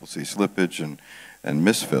 and people see slippage and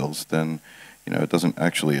misfills, then it doesn't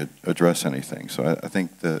actually address anything. So I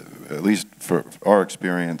think that, at least for our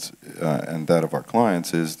experience and that of our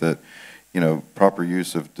clients, is that, proper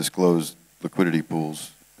use of disclosed liquidity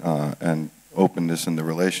pools and openness in the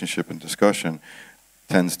relationship and discussion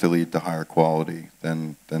tends to lead to higher quality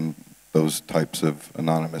than those types of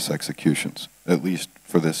anonymous executions, at least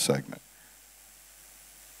for this segment.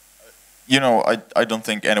 I don't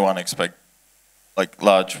think anyone expect like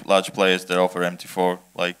large players that offer MT4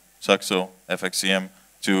 like Saxo, FXCM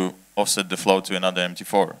to offset the flow to another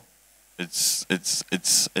MT4.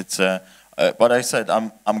 But I said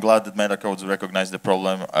I'm glad that MetaCodes recognize the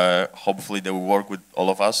problem. Hopefully they will work with all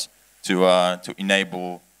of us to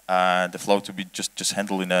enable the flow to be just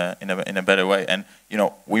handled in a better way. And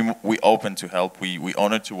we open to help. We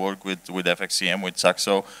honored to work with FXCM, with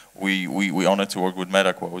Saxo. We honored to work with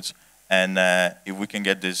MetaQuotes. And if we can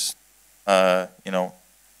get this,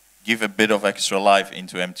 give a bit of extra life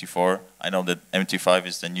into MT4. I know that MT5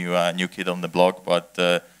 is the new kid on the block, but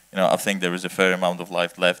I think there is a fair amount of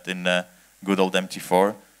life left in good old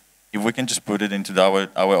MT4. If we can just put it into our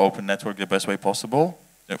open network the best way possible,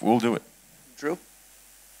 we'll do it. Drew?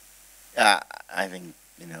 Yeah, I think,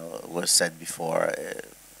 it was said before,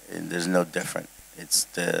 there's no different. It's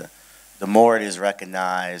the more it is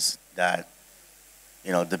recognized that,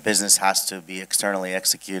 the business has to be externally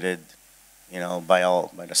executed, by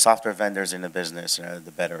the software vendors in the business,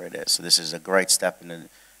 the better it is. So this is a great step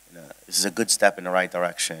this is a good step in the right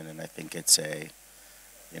direction, and I think it's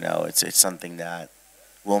it's something that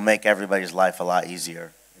will make everybody's life a lot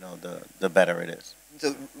easier, the better it is.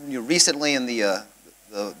 So, recently in the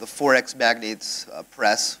Forex Magnates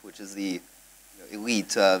Press, which is the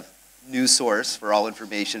elite news source for all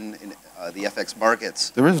information in the FX markets.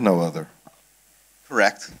 There is no other.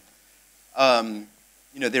 Correct.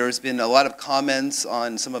 There has been a lot of comments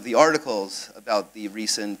on some of the articles about the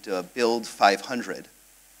recent Build 500,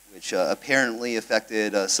 which apparently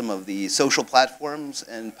affected some of the social platforms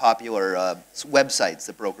and popular websites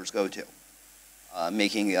that brokers go to,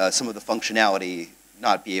 making some of the functionality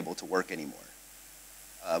not be able to work anymore.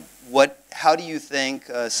 How do you think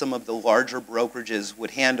some of the larger brokerages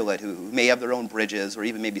would handle it, who may have their own bridges, or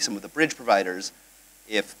even maybe some of the bridge providers,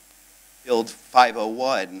 if Build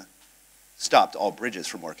 501 stopped all bridges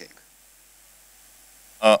from working?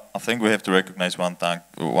 I think we have to recognize one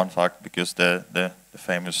fact, because the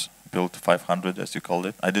famous Build 500, as you called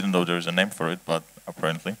it, I didn't know there was a name for it, but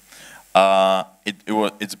apparently,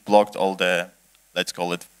 it's blocked all the, let's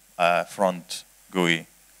call it, front GUI,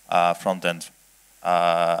 front-end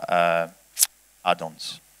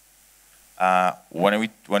add-ons.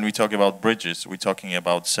 When we talk about bridges, we're talking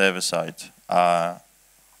about server-side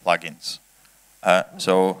plugins.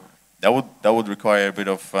 So that would require a bit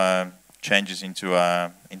of changes into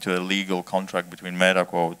a legal contract between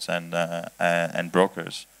MetaQuotes and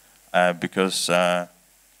brokers, because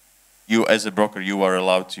you as a broker, you are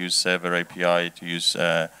allowed to use server API, to use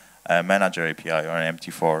a manager API or an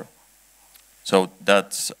MT4. So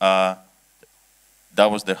that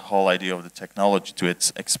was the whole idea of the technology, to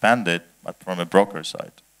expand it, but from a broker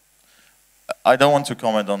side. I don't want to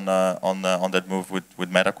comment on that move with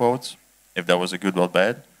MetaQuotes, if that was a good or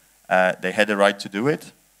bad. They had the right to do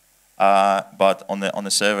it, but on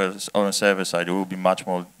the server side, it will be much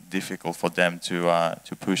more difficult for them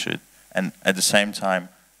to push it. And at the same time,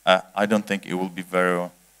 I don't think it will be very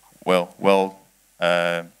well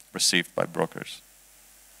received by brokers.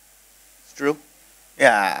 It's true.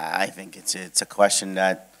 Yeah, I think it's a question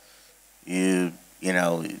that they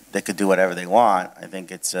could do whatever they want. I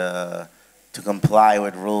think it's to comply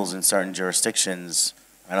with rules in certain jurisdictions.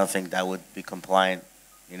 I don't think that would be compliant.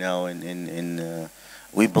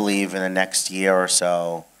 We believe in the next year or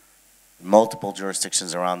so, multiple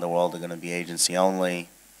jurisdictions around the world are going to be agency only.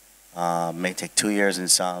 May take 2 years in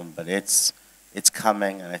some, but it's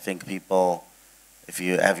coming, and I think people, if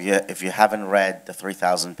you haven't read the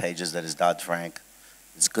 3,000 pages that is Dodd-Frank,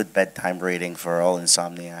 it's good bedtime reading for all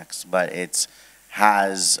insomniacs. But it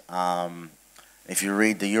has, if you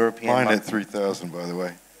read the European, mine at 3,000, by the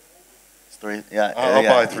way. I'll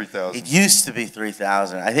buy 3,000. It used to be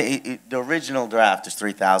 3,000. I think the original draft is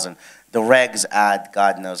 3,000. The regs add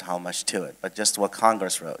God knows how much to it, but just what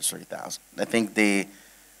Congress wrote is 3,000. I think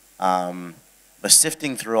but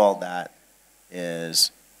sifting through all that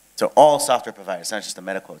is, so all software providers, it's not just a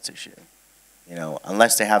MetaQuotes issue.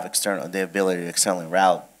 Unless they have the ability to externally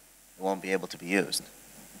route, it won't be able to be used.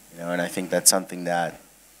 And I think that's something that,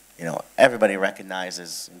 everybody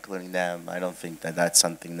recognizes, including them. I don't think that that's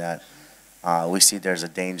something that we see there's a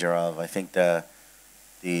danger of. I think they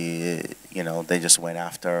just went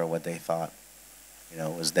after what they thought,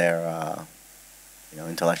 was their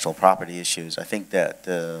intellectual property issues. I think that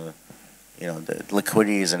the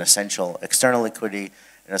liquidity is an essential, external liquidity,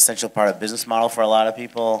 an essential part of the business model for a lot of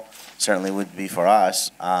people, certainly would be for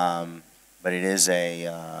us, but it is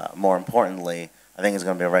more importantly, I think it's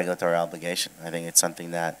going to be a regulatory obligation. I think it's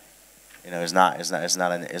something that, is not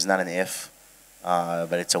an if,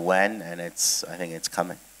 but it's a when, and I think it's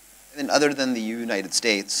coming. And then other than the United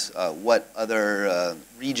States, what other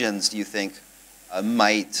regions do you think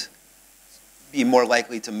might be more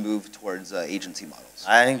likely to move towards agency models?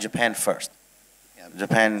 I think Japan first. Yeah.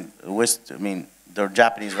 Japan, the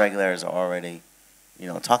Japanese regulators are already,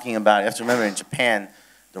 talking about it. You have to remember in Japan,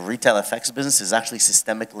 the retail FX business is actually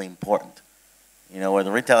systemically important. Where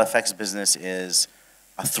the retail FX business is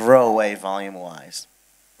a throwaway volume-wise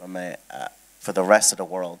for the rest of the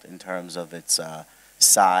world in terms of its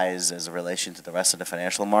size as a relation to the rest of the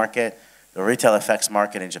financial market. The retail FX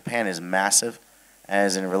market in Japan is massive,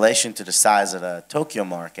 as in relation to the size of the Tokyo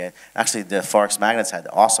market. Actually, the Forex Magnets had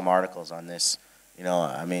awesome articles on this.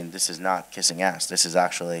 This is not kissing ass. This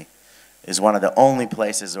is one of the only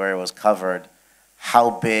places where it was covered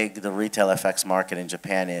how big the retail FX market in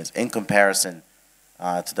Japan is in comparison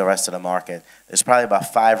to the rest of the market. There's probably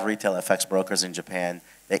about 5 retail FX brokers in Japan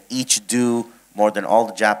that each do more than all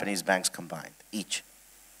the Japanese banks combined, each.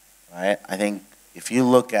 Right? I think if you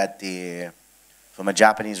look at from a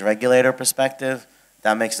Japanese regulator perspective,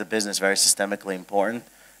 that makes the business very systemically important.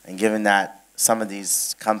 And given that some of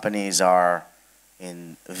these companies are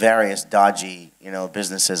in various dodgy,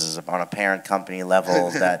 businesses on a parent company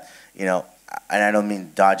level that, and I don't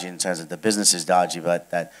mean dodgy in terms of the business is dodgy,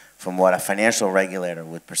 but that from what a financial regulator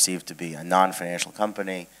would perceive to be a non-financial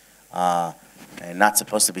company and not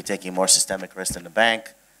supposed to be taking more systemic risk than the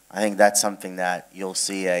bank, I think that's something that you'll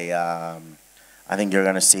see I think you're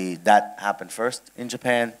going to see that happen first in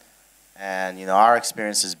Japan. And, our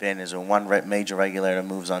experience has been is when one major regulator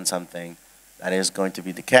moves on something, that is going to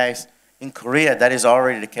be the case. In Korea, that is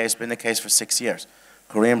already the case, been the case for 6 years.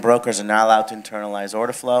 Korean brokers are not allowed to internalize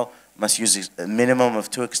order flow, must use a minimum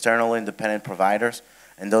of 2 external independent providers,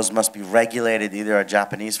 and those must be regulated either a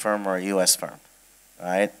Japanese firm or a U.S. firm,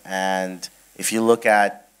 right? And if you look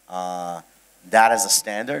at that as a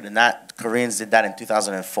standard, and that Koreans did that in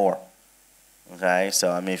 2004. Okay,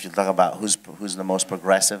 so if you talk about who's the most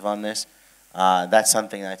progressive on this, that's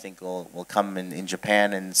something I think will come in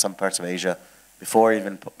Japan and some parts of Asia before it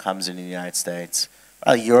even comes in the United States.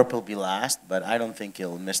 Well, Europe will be last, but I don't think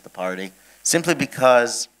it'll miss the party, simply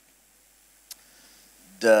because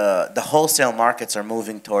the wholesale markets are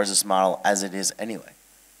moving towards this model as it is anyway.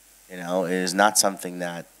 It is not something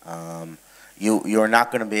that you're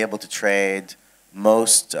not going to be able to trade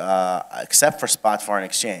most, except for spot foreign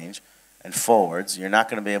exchange and forwards, you're not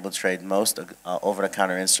going to be able to trade most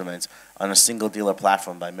over-the-counter instruments on a single dealer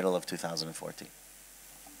platform by middle of 2014.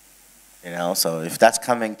 So if that's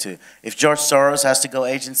coming to, if George Soros has to go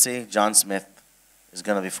agency, John Smith is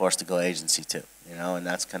going to be forced to go agency too, and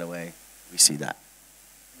that's kind of the way we see that.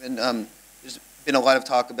 And there's been a lot of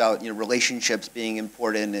talk about relationships being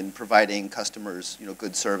important in providing customers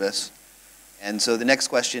good service. And so the next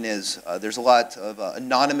question is, there's a lot of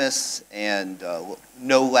anonymous and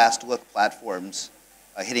no last look platforms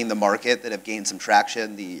hitting the market that have gained some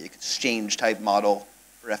traction, the exchange type model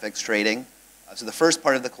for FX trading. So the first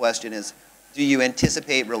part of the question is, do you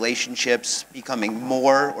anticipate relationships becoming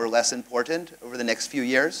more or less important over the next few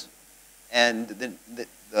years? And then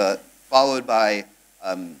followed by,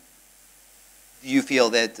 do you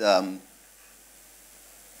feel that,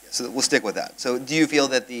 so we'll stick with that. So do you feel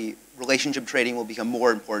that the relationship trading will become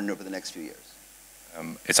more important over the next few years?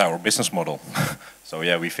 It's our business model. So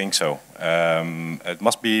yeah, we think so. It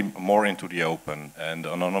must be more into the open, and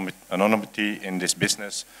anonymity in this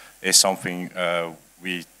business is something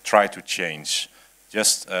we try to change.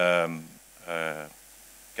 Just get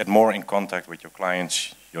more in contact with your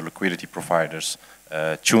clients, your liquidity providers,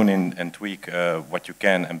 tune in and tweak what you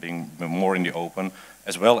can and being more in the open,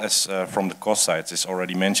 as well as from the cost side. It's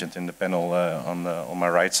already mentioned in the panel on my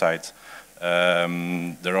right side.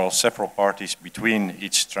 There are several parties between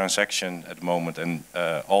each transaction at the moment, and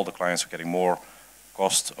all the clients are getting more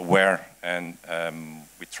cost aware, and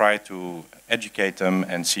we try to educate them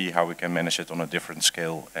and see how we can manage it on a different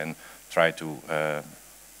scale and try to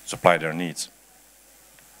supply their needs.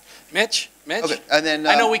 Mitch? Okay, and then,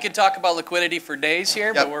 I know we could talk about liquidity for days here,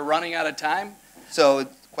 Yep. but we're running out of time. So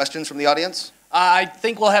questions from the audience? I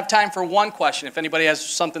think we'll have time for one question. If anybody has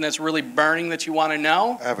something that's really burning that you want to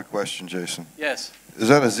know. I have a question, Jason. Yes. Is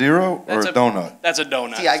that a zero or That's a donut? That's a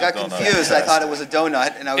donut. See, I got confused. I thought it was a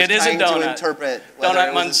donut, and I was It is a trying to donut. interpret whether Donut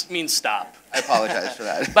it was means stop. I apologize for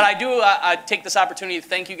that. But I do take this opportunity to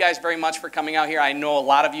thank you guys very much for coming out here. I know a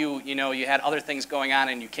lot of you, you had other things going on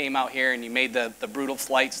and you came out here and you made the brutal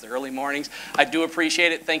flights, the early mornings. I do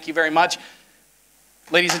appreciate it. Thank you very much.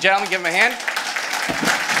 Ladies and gentlemen, give them a hand.